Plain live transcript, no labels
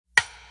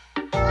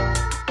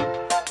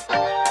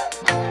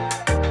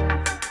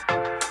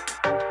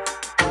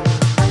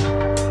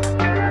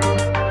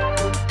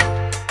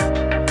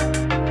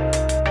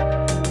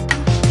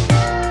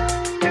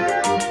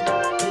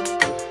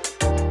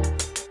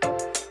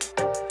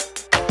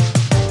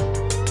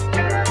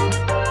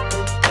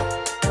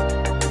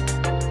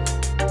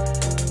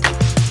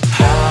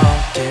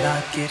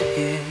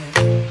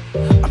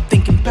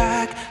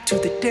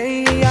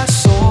day I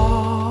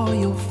saw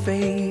your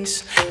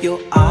face, your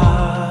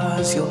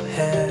eyes, your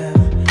hair,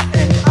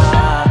 and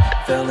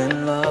I fell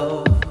in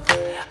love.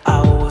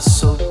 I was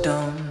so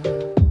dumb,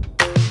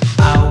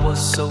 I was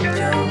so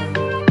young,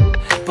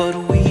 but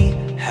we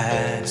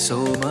had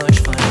so much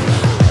fun.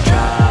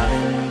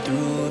 Driving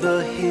through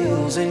the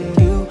hills and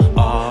you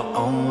are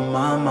on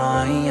my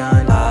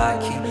mind. I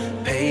keep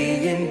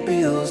paying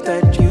bills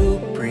that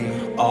you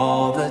bring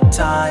all the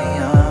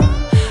time.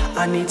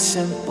 I need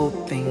simple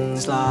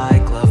things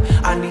like love,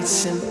 I need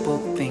simple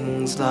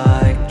things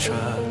like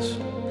trust,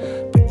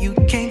 but you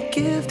can't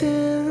give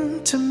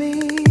them to me.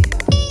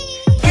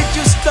 Get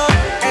your stuff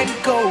and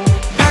go,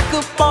 pack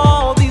up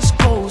all these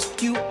clothes.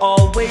 You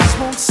always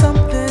want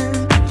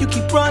something, you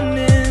keep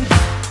running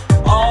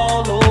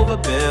all over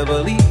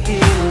Beverly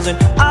Hills,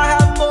 and I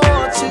have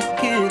more to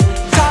give.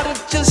 Tired of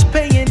just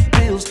paying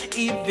bills,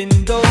 even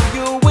though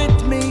you're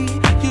with me,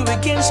 you're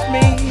against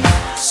me.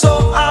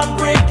 So I'm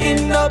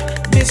breaking up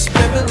Miss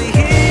Beverly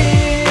Hills.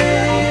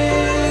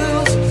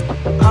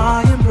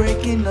 I am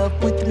breaking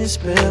up with Miss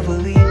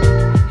Beverly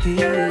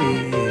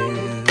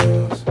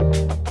Hills.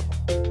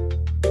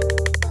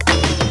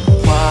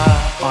 Why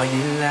are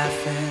you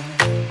laughing?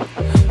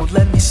 Well,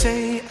 let me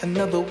say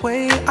another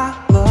way. I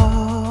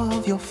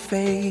love your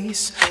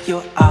face,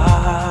 your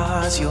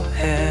eyes, your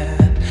hair,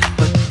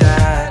 but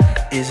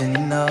that isn't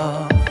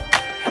enough.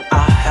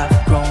 I have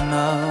grown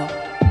up,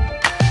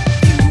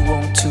 you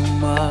want too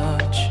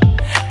much,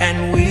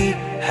 and we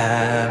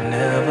have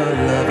never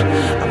loved.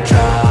 I'm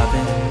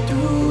driving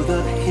through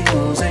the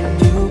hills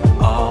and you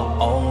are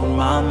on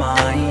my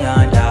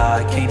mind.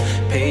 I can't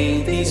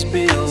pay these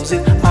bills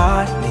that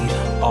I need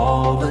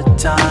all the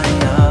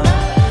time.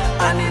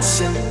 I need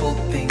simple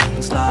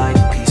things like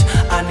peace,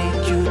 I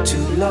need you to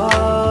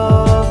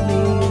love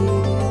me,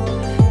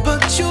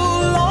 but you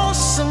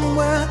lost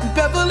somewhere in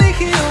Beverly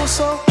Hills.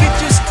 So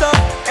get your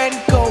stuff and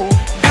go,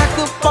 pack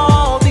up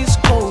all these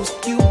clothes.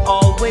 You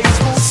always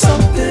want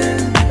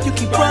something, you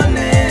keep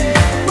running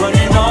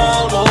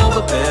all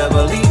over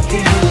Beverly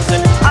Hills,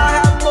 and I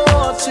have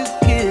more to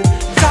give.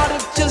 Tired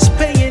of just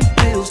paying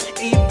bills,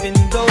 even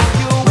though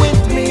you're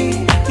with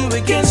me, you're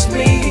against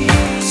me.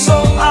 So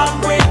I'm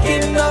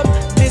breaking up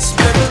Miss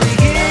Beverly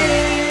Hills.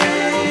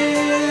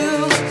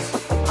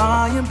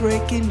 I am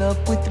breaking up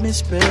with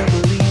Miss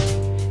Beverly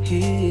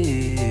Hills.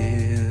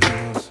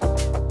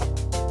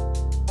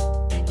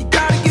 You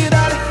gotta get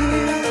out of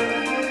here,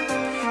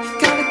 you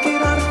gotta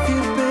get out of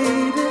here,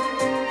 baby.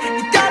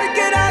 You gotta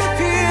get out of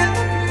here.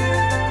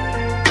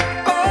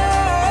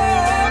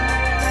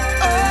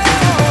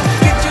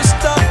 Get your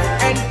stuff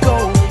and go,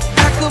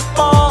 pack up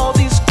all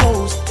these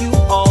clothes. You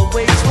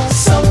always want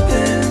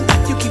something,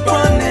 you keep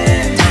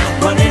running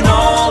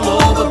all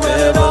over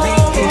Beverly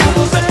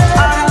Hills, and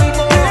I have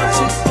more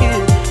to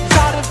give.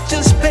 Tired of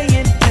just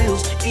paying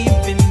bills,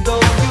 even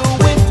though you're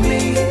with me,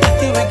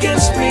 you're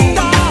against me.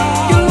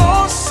 You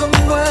lost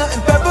somewhere in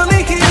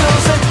Beverly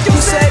Hills, and you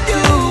said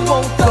you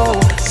won't go.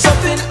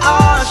 Something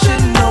I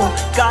should know.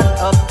 Got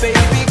a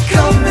baby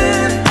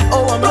coming,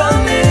 oh I'm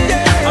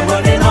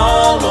running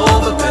all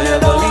over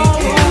Beverly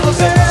Hills,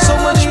 and so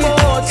much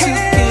more to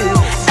give.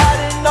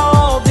 Adding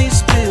all these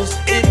bills,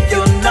 if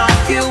you're not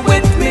here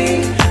with me,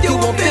 you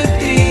won't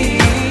 50.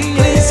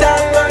 Please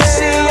have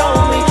mercy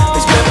on me,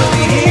 Miss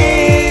Beverly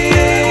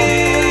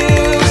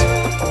Hills.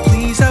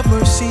 Please have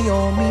mercy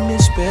on me,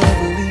 Miss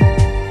Beverly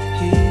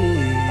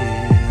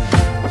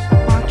Hills.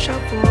 Watch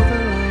out for the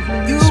lovely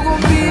Miss. You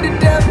gon' be the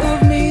death of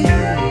me,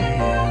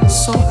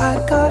 so I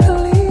gotta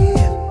leave.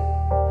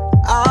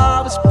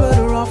 I was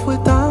better off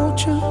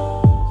without you.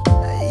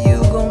 You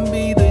gon'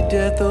 be the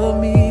death of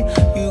me,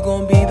 you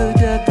gon' be the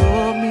death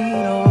of me.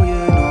 No,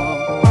 you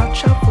know.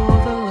 Watch out for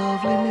the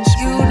lovely Miss.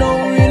 You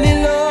don't really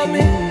love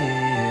me,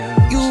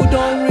 you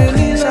don't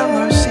really have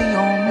mercy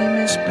on me,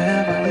 Miss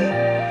Beverly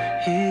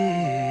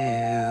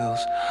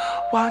Hills.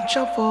 Watch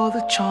out for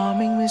the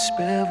charming Miss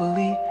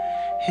Beverly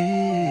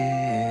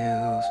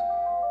Hills.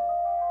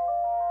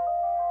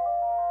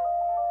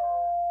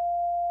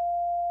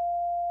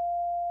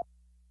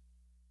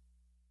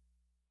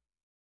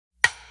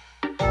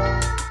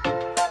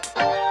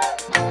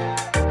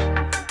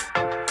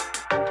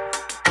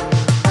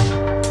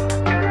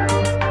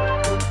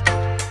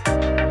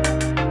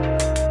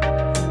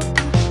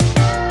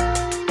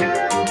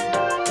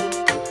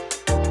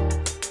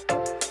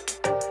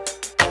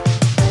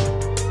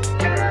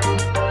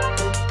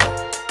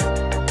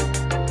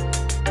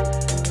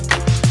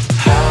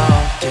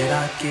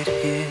 Get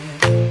here.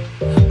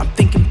 I'm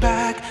thinking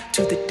back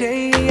to the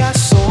day I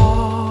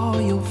saw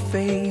your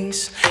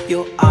face,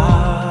 your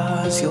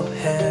eyes, your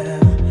hair,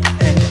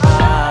 and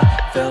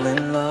I fell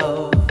in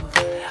love.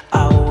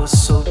 I was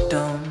so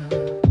dumb,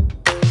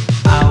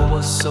 I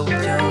was so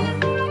young,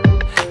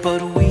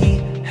 but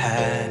we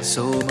had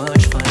so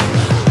much fun.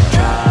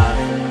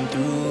 Driving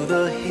through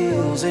the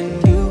hills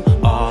and you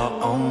are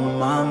on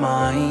my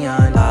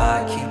mind.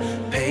 I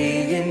keep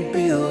paying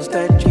bills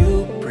that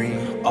you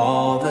bring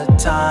all the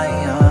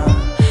time.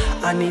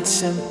 I need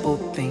simple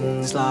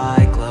things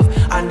like love.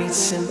 I need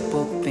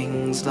simple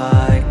things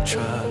like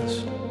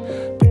trust.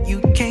 But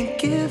you can't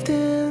give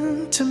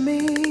them to me.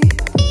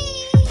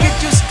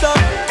 Get your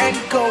stuff and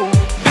go.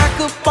 Pack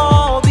up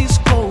all these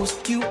clothes.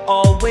 You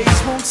always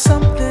want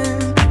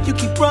something. You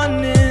keep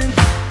running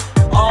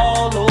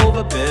all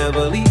over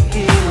Beverly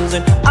Hills,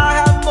 and I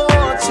have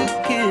more to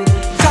give.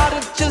 Tired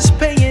of just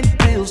paying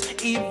bills.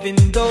 Even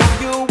though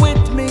you're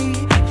with me,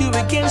 you're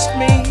against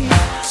me.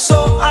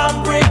 So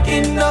I'm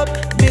breaking up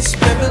Miss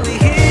Beverly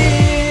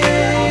Hills.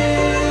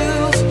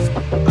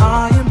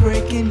 I am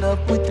breaking up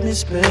with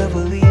Miss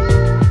Beverly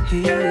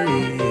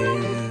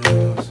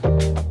Hills.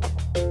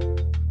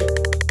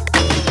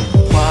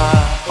 Why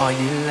are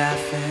you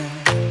laughing?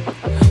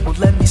 Well,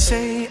 let me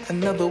say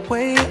another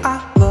way. I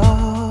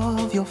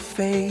love your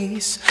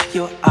face,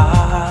 your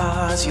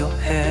eyes, your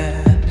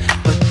hair,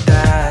 but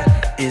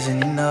that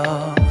isn't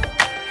enough.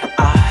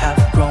 I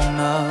have grown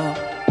up.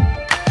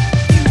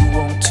 You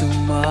want too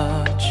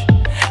much,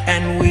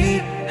 and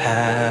we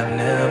have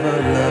never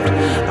loved.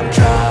 I'm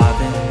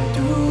driving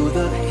through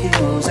the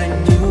hills, and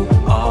you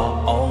are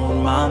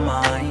on my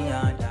mind.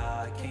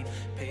 I can't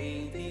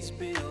pay these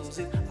bills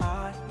if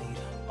I need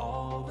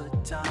all the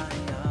time.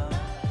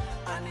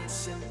 I need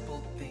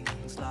simple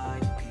things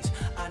like peace.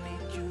 I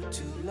need you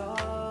to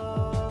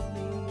love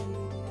me,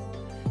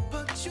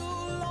 but you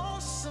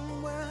lost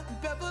somewhere in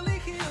Beverly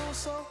Hills.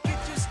 So get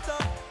your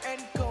stuff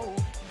and go.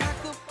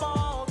 Pack up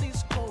all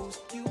these clothes.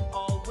 You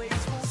always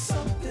want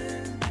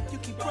something. You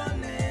keep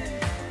running,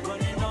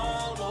 running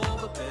all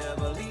over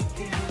Beverly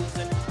Hills,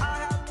 and I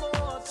have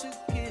more to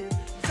give.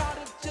 Tired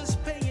of just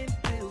paying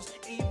bills.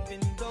 Even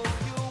though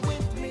you're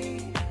with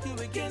me,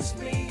 you're against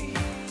me.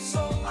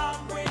 So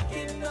I'm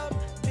breaking up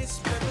Miss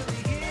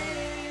Beverly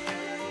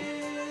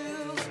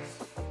Hills.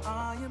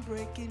 I am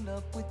breaking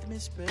up with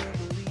Miss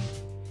Beverly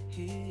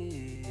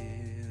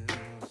Hills.